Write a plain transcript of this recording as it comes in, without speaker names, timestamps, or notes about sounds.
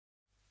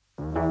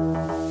Hello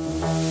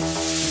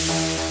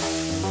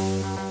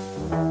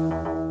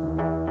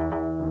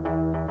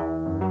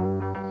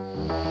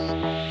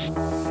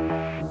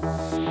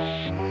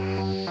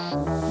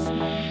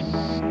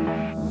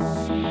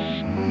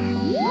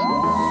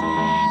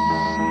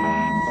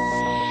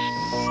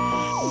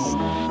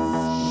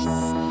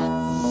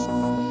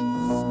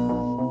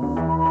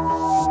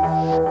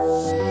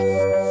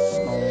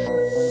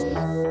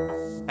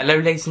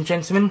ladies and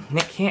gentlemen,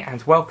 Nick here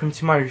and welcome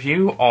to my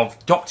review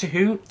of Doctor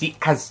Who, The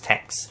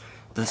Aztecs,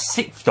 the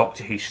 6th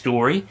Doctor Who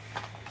story,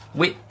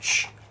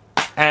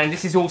 and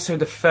this is also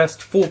the first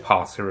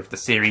 4-parter of the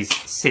series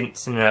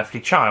since An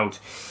Earthly Child.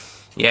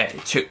 Yeah,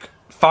 it took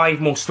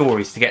 5 more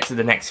stories to get to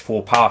the next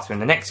 4-parter,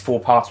 and the next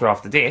 4-parter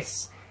after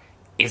this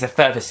is a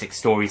further 6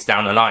 stories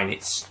down the line.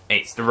 It's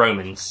the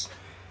Romans.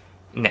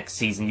 Next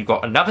season you've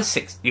got another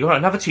 2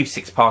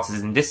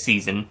 6-parters in this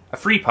season, a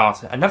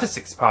 3-parter, another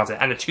 6-parter,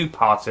 and a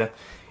 2-parter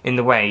in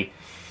the way.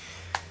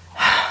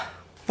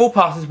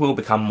 4-parters will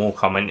become more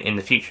common in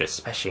the future,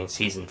 especially in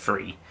season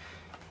 3,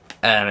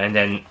 and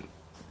then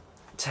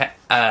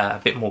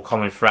a bit more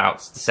common throughout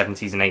the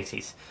 70s and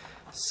 80s.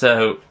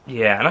 So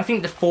yeah, and I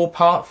think the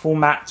 4-part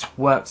format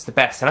works the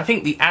best, and I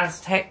think the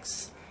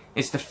Aztecs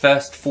is the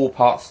first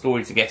 4-part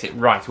story to get it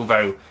right,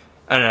 although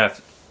An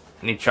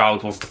Earthly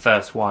Child was the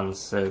first one.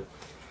 So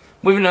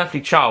with An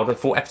Earthly Child, I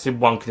thought episode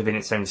 1 could have been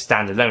its own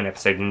standalone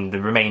episode, and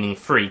the remaining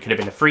 3 could have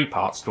been a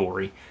 3-part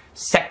story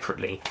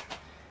separately,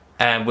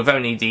 with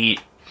only the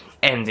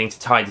ending to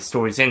tie the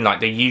stories in, like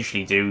they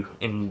usually do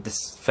in the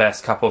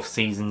first couple of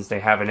seasons. They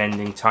have an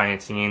ending tying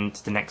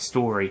into the next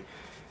story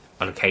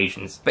on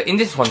occasions, but in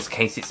this one's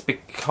case, it's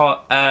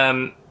because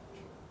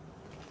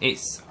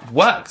it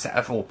works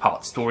as a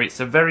 4-part story.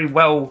 It's a very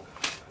well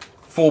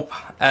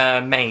made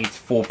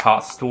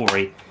 4-part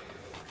story,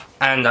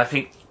 and I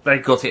think they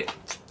got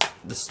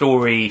the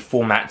story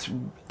format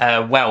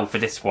well for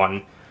this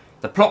one.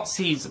 The plot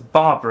sees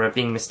Barbara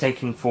being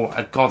mistaken for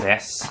a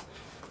goddess,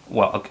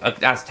 well, an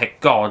Aztec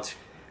god,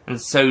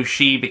 and so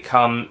she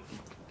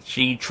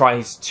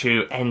tries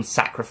to end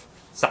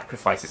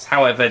sacrifices.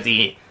 However,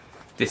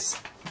 this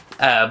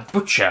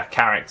butcher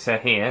character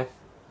here,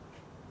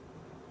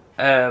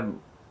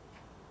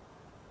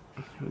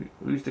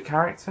 who's the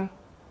character?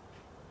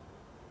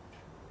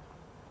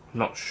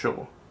 Not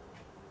sure,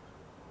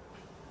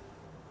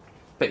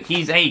 but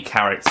he's a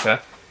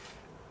character.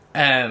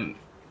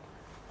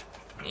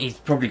 He's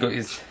probably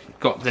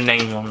got the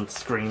name on the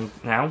screen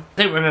now. I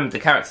don't remember the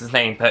character's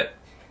name, but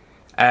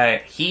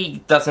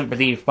he doesn't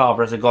believe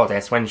Barbara's a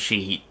goddess when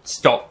she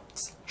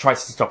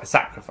tries to stop a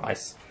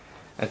sacrifice,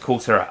 and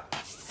calls her a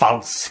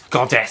false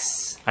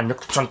goddess, and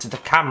looks onto the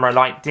camera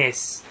like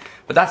this.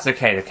 But that's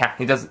okay.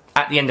 He does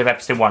at the end of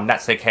episode 1.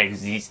 That's okay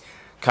because he's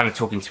kind of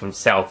talking to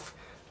himself.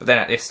 But then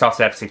at the start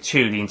of episode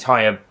 2,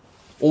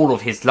 all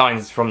of his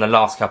lines from the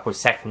last couple of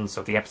seconds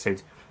of the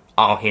episode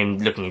are him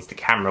looking into the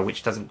camera,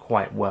 which doesn't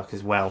quite work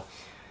as well,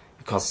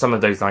 because some of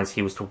those lines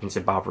he was talking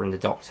to Barbara and the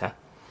Doctor.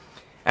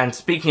 And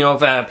speaking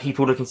of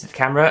people looking to the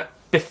camera,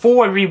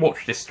 before I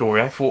rewatched this story,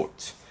 I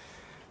thought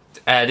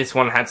this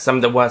one had some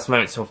of the worst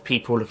moments of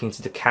people looking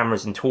to the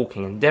cameras and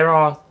talking, and there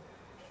are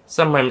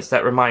some moments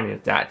that remind me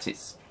of that.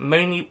 It's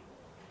mainly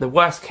the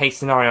worst case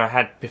scenario I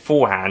had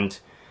beforehand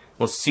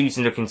was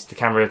Susan looking to the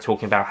camera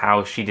talking about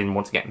how she didn't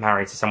want to get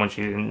married to someone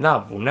she didn't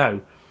love or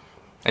know.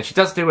 And she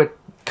does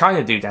kind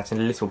of do that a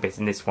little bit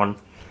in this one.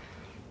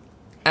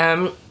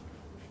 Yeah,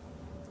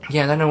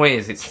 I don't know what it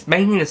is. It's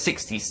mainly in the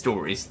 60s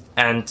stories,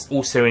 and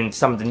also in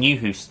some of the New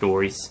Who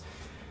stories,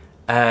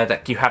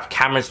 that you have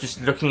cameras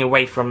just looking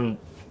away from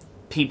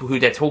people who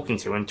they're talking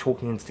to and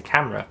talking into the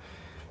camera.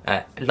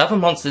 Love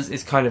and Monsters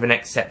is kind of an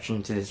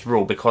exception to this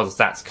rule, because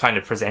that's kind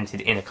of presented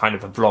in a kind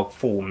of a vlog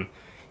form,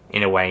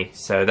 in a way.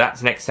 So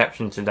that's an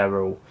exception to their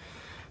rule.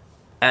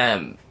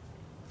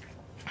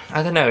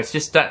 I don't know, it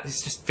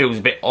just feels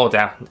a bit odd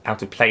out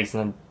of place,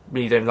 and I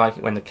really don't like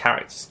it when the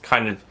characters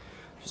kind of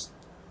just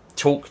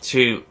talk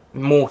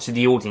more to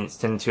the audience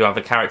than to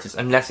other characters,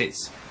 unless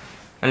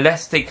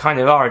they kind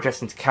of are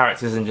addressing to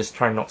characters and just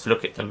trying not to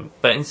look at them.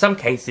 But in some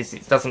cases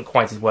it doesn't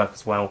quite work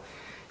as well.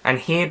 And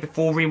here,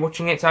 before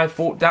rewatching it, I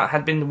thought that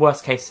had been the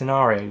worst case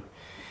scenario.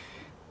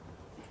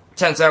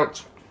 Turns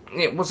out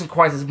it wasn't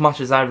quite as much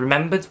as I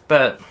remembered,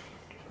 but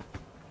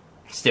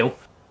still,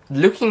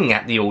 looking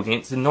at the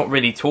audience and not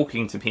really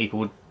talking to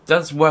people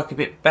does work a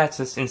bit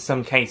better in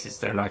some cases,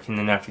 though, like in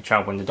An Earthly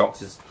Child when the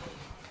Doctor's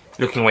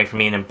looking away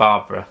from Ian and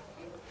Barbara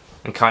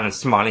and kind of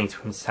smiling to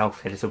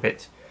himself a little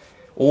bit,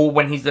 or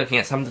when he's looking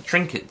at some of the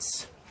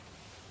trinkets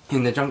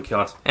in the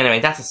junkyard. Anyway,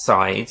 that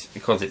aside,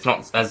 because it's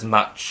not as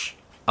much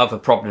of a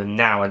problem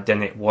now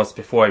than it was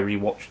before I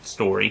rewatched the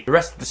story. The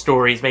rest of the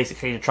story is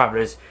basically the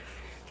travellers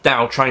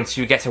now trying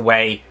to get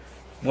away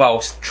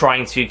whilst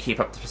trying to keep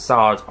up the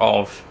facade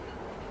of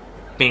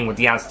being with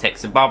the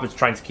Aztecs, and Barbara's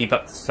trying to keep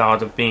up the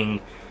facade of being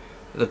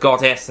the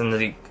goddess and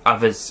the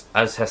others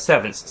as her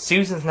servants.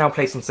 Susan's now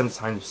placed in some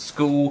kind of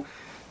school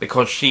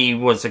because she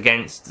was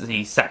against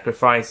the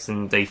sacrifice,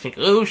 and they think,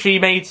 oh, she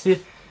made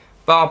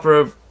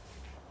Barbara,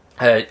 or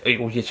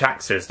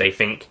Yachaxas, they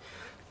think,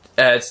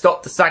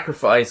 stop the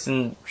sacrifice,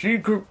 and she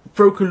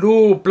broke a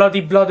law,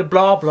 bloody blah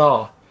blah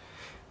blah.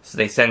 So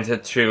they send her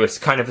to a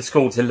kind of a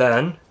school to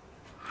learn.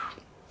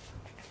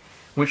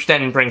 Which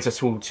then brings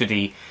us all to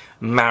the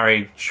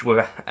marriage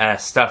with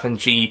stuff, and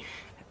she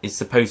is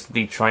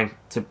supposedly trying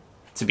to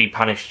be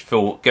punished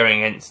for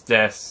going against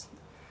their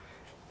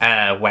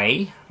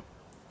way.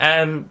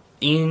 Ian,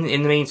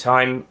 in the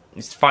meantime,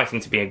 is fighting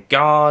to be a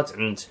guard,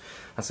 and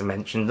as I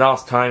mentioned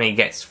last time, he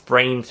gets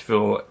framed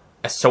for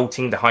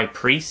assaulting the high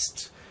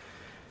priest.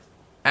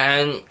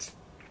 And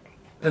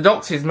the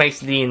Doctor is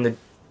basically in the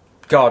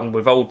garden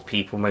with old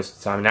people most of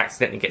the time, and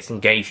accidentally gets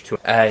engaged to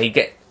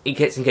he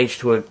gets engaged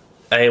to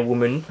a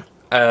woman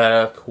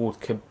called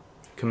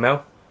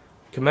Camille,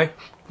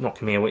 not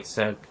Camille, it's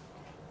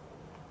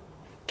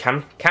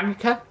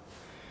Kamika.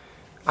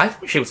 I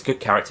thought she was a good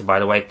character, by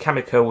the way.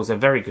 Kamika was a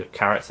very good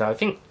character. I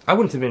think I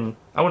wouldn't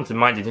have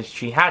minded if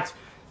she had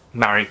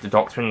married the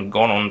Doctor and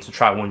gone on to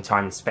travel in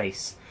time and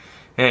space.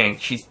 And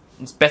she's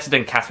better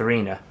than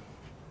Katarina.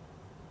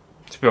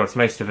 To be honest,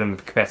 most of them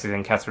are better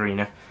than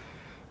Katarina.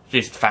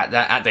 Just the fact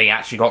that they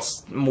actually got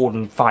more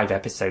than 5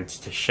 episodes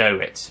to show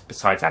it,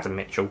 besides Adam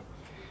Mitchell.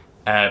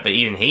 But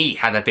even he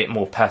had a bit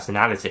more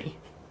personality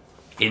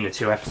in the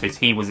 2 episodes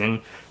he was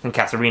in than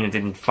Katarina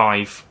did in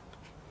 5.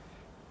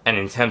 And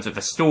in terms of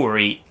the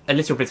story, a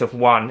little bit of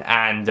one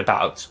and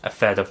about a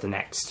third of the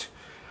next.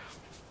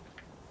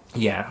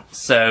 Yeah,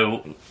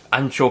 so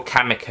I'm sure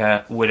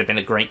Kamika would have been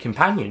a great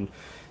companion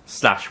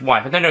 /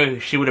 wife. I don't know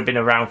if she would have been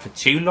around for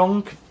too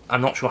long. I'm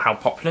not sure how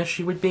popular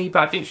she would be,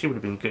 but I think she would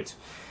have been good.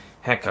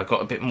 Heck, I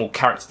got a bit more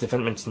character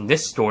development in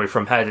this story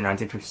from her than I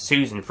did with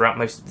Susan throughout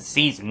most of the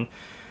season.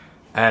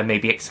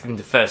 Maybe excluding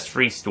the first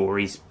 3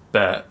 stories,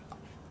 but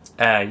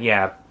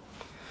yeah.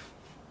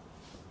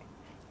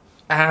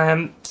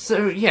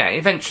 So yeah,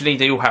 eventually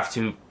they all have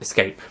to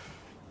escape.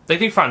 They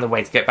do find a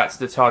way to get back to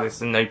the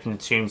TARDIS and open the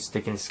tomb so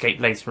they can escape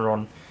later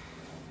on.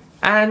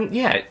 And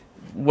yeah, it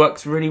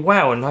works really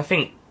well, and I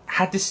think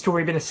had this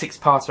story been a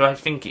 6-parter, I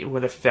think it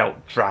would have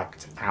felt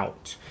dragged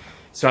out.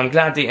 So I'm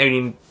glad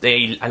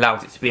they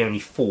allowed it to be only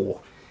 4.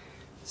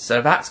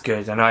 So that's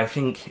good, and I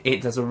think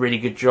it does a really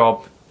good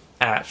job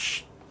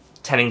at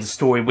telling the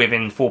story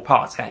within 4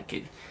 parts.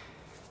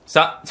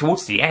 So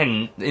towards the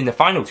end, in the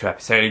final 2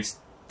 episodes,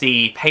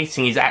 the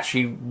pacing is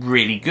actually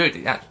really good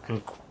and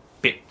a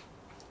bit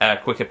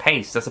quicker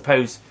paced. I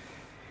suppose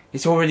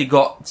it's already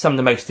got some of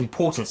the most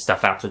important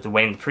stuff out of the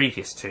way in the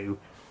previous 2.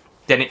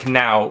 Then it can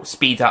now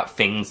speed up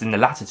things in the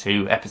latter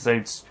 2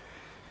 episodes.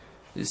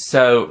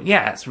 So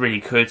yeah, it's really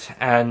good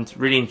and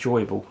really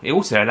enjoyable. It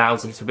also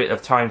allows a little bit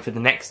of time for the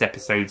next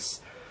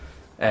episodes,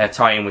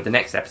 tie in with the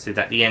next episode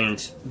at the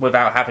end,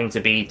 without having to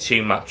be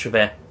too much of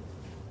a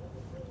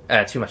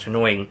too much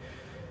annoying.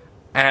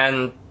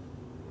 And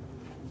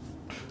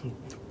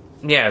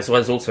yeah, as well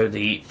as also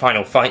the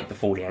final fight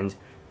before the end.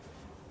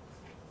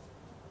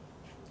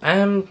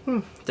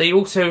 They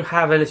also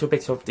have a little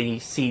bit of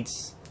the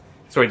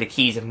the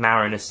keys of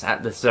Marinus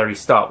at the very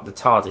start, with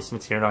the TARDIS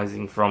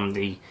materialising from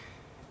the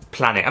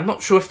planet. I'm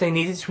not sure if they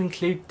needed to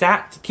include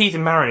that. The keys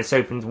of Marinus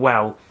opened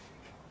well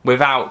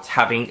without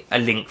having a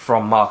link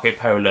from Marco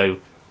Polo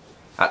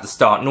at the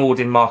start, nor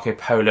did Marco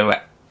Polo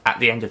at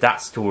the end of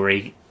that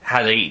story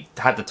had the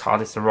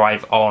TARDIS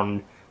arrive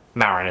on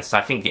Marinus.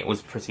 I think it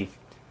was pretty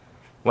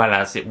well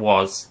as it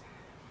was,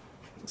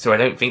 so I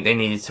don't think they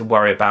needed to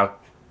worry about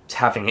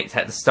having it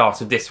at the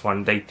start of this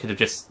one. They could have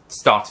just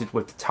started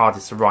with the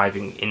TARDIS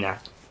arriving in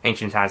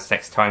ancient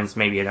Aztecs times,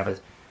 maybe another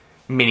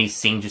mini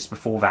scene just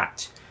before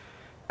that.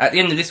 At the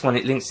end of this one,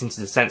 it links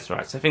into the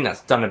Sensorites. I think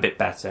that's done a bit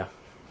better.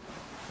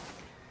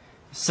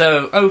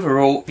 So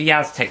overall, the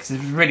Aztecs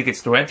is a really good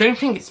story. I don't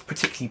think it's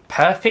particularly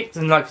perfect,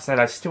 and like I said,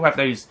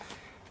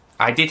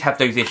 I did have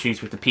those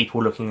issues with the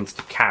people looking into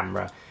the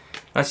camera.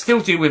 I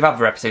still do with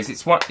other episodes.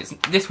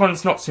 This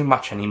one's not so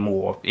much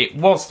anymore. It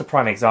was the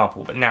prime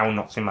example, but now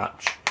not so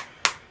much.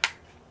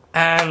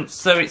 And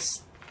so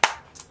it's,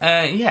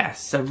 yeah,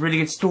 it's a really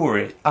good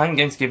story. I'm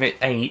going to give it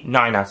a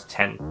 9 out of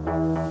 10.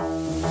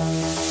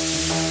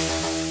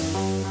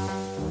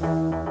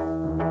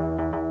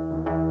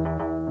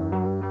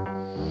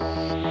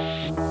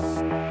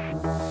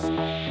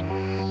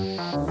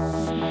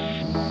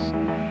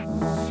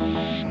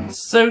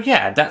 So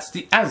yeah, that's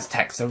the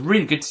Aztecs. A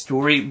really good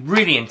story,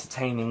 really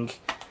entertaining,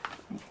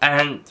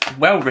 and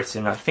well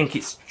written. I think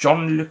it's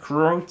John Le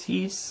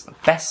Carotti's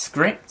best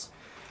script.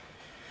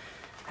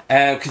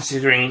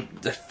 Considering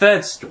the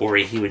 3rd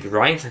story he would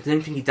write, I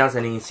don't think he does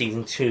any in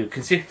season 2.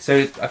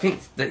 So I think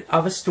the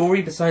other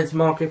story besides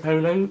Marco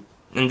Polo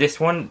and this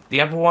one,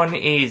 the other one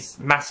is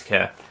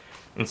Massacre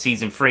in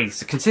season 3.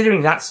 So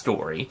considering that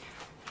story,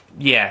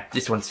 yeah,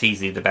 this one's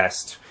easily the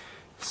best.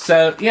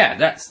 So yeah,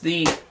 that's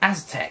the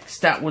Aztecs.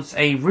 That was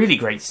a really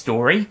great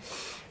story,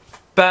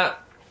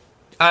 but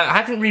I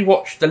haven't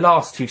rewatched the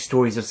last 2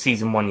 stories of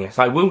season 1 yet.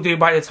 I will do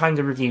by the time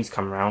the reviews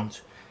come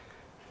around.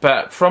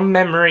 But from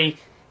memory,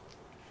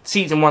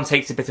 season 1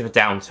 takes a bit of a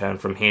downturn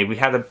from here. We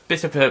had a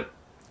bit of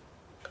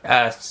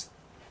a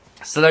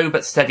slow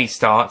but steady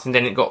start, and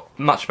then it got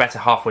much better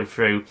halfway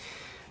through.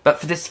 But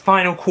for this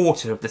final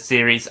quarter of the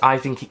series, I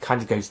think it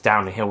kind of goes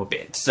down the hill a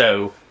bit.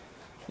 So,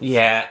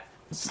 yeah,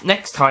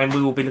 next time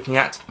we will be looking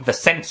at the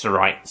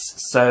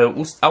Censorites.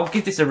 So I'll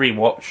give this a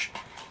rewatch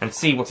and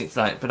see what it's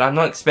like, but I'm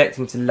not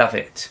expecting to love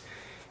it.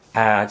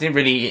 I didn't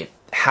really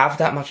have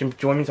that much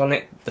enjoyment on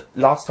it the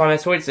last time I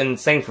saw it, and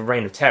same for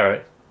Reign of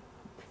Terror.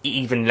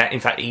 In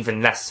fact,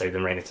 even less so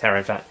than Reign of Terror.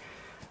 In fact,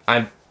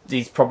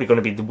 these probably going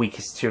to be the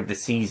weakest two of the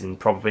season,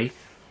 probably.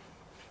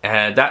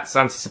 That's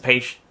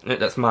anticipation.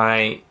 That's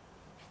my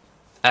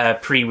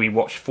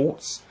pre-rewatch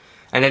thoughts.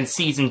 And then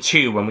season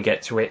 2, when we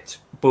get to it,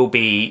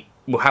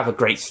 will have a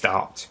great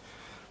start.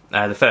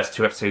 The first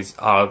two episodes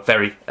are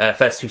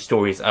first two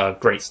stories are a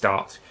great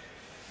start.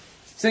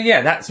 So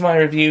yeah, that's my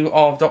review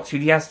of Doctor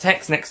Who: The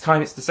Aztecs. Next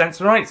time it's the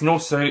Censorites, and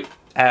also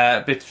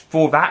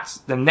before that,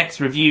 the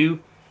next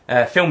review,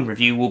 film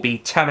review, will be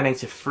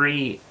Terminator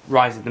 3: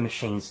 Rise of the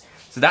Machines.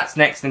 So that's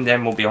next, and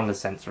then we'll be on the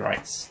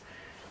Censorites.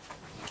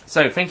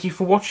 So thank you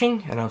for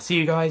watching, and I'll see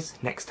you guys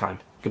next time.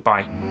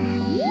 Goodbye.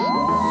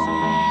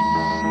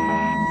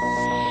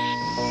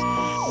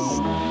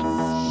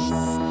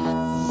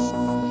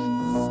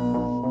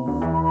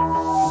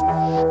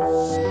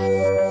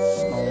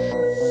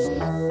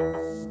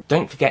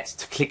 Don't forget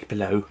to click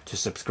below to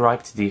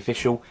subscribe to the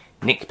official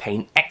Nick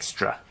Payne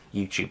Extra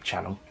YouTube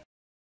channel.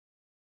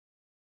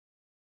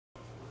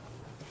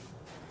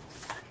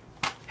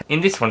 In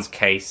this one's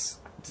case,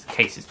 the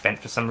case is bent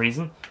for some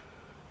reason.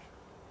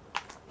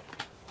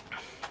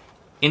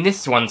 In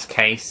this one's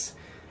case,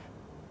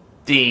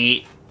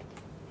 I'm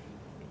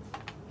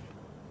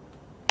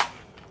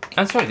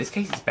sorry, this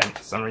case is bent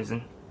for some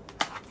reason.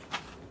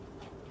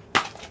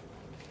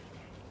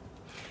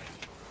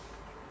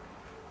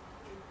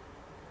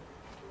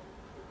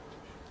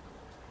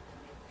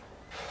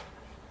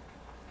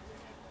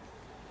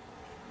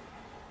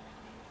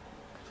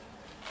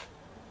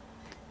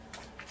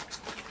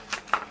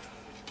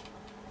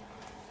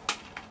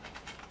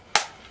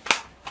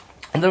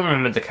 I don't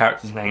remember the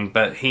character's name,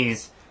 but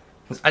he's...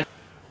 but...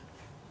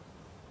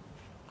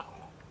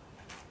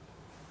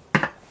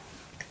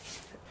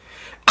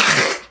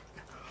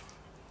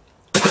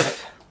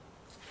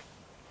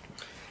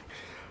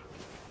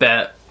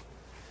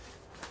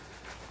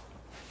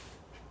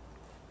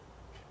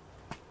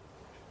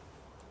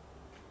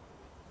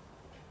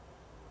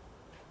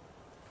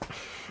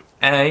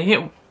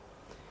 yeah.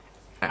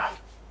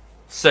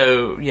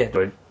 So, yeah,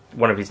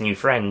 one of his new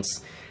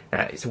friends,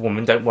 it's a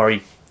woman, don't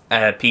worry,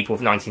 people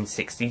of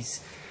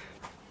 1960s,